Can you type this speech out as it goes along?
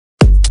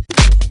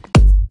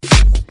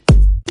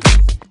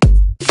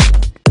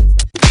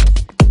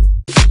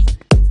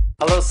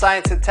Hello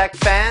Science and Tech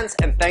fans,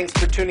 and thanks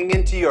for tuning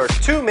into your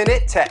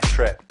 2-minute tech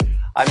trip.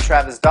 I'm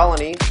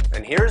Dolynny,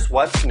 and here's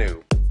what's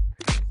new.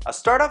 A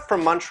startup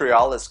from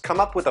Montreal has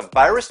come up with a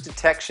virus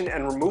detection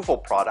and removal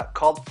product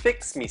called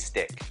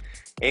FixMeStick.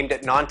 Aimed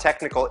at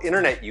non-technical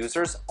internet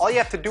users, all you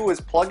have to do is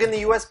plug in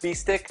the USB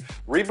stick,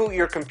 reboot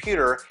your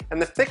computer,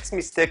 and the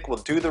FixMeStick will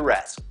do the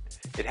rest.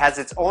 It has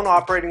its own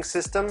operating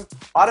system,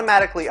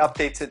 automatically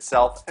updates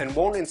itself, and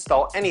won't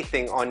install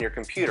anything on your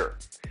computer.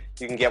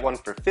 You can get one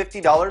for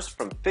 $50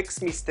 from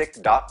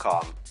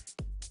FixMeStick.com.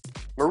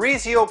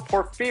 Maurizio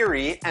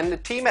Porfiri and the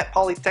team at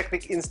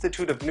Polytechnic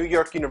Institute of New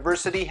York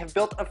University have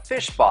built a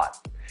fish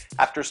bot.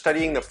 After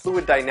studying the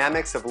fluid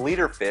dynamics of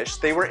leaderfish,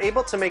 they were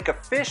able to make a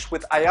fish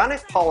with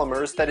ionic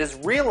polymers that is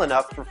real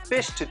enough for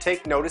fish to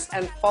take notice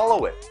and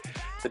follow it.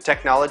 The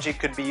technology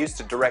could be used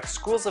to direct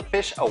schools of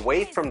fish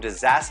away from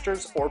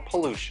disasters or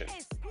pollution.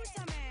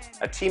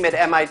 A team at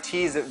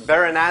MIT's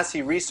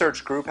Varanasi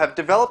Research Group have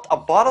developed a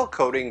bottle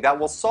coating that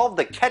will solve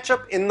the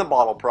ketchup in the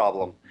bottle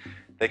problem.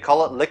 They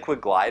call it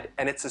LiquiGlide,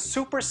 and it's a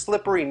super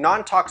slippery,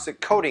 non-toxic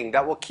coating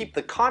that will keep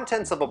the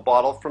contents of a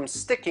bottle from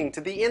sticking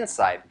to the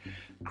inside.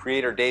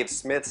 Creator Dave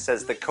Smith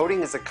says the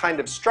coating is a kind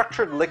of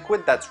structured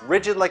liquid that's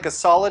rigid like a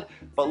solid,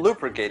 but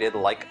lubricated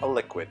like a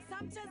liquid.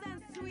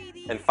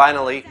 And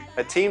finally,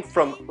 a team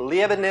from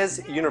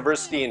Leibniz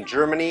University in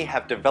Germany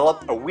have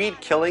developed a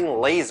weed-killing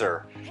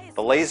laser.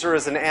 The laser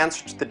is an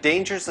answer to the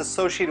dangers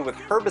associated with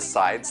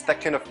herbicides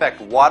that can affect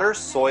water,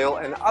 soil,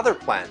 and other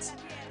plants.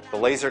 The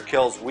laser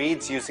kills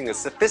weeds using a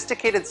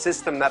sophisticated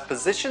system that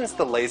positions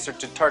the laser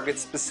to target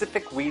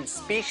specific weed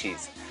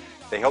species.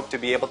 They hope to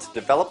be able to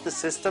develop the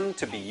system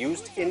to be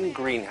used in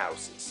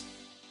greenhouses.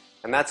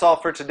 And that's all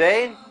for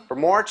today. For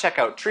more, check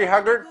out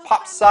TreeHugger,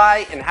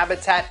 PopSci,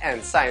 Inhabitat,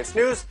 and Science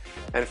News,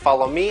 and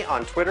follow me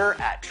on Twitter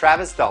at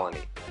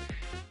Dolynny.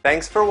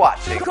 Thanks for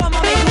watching.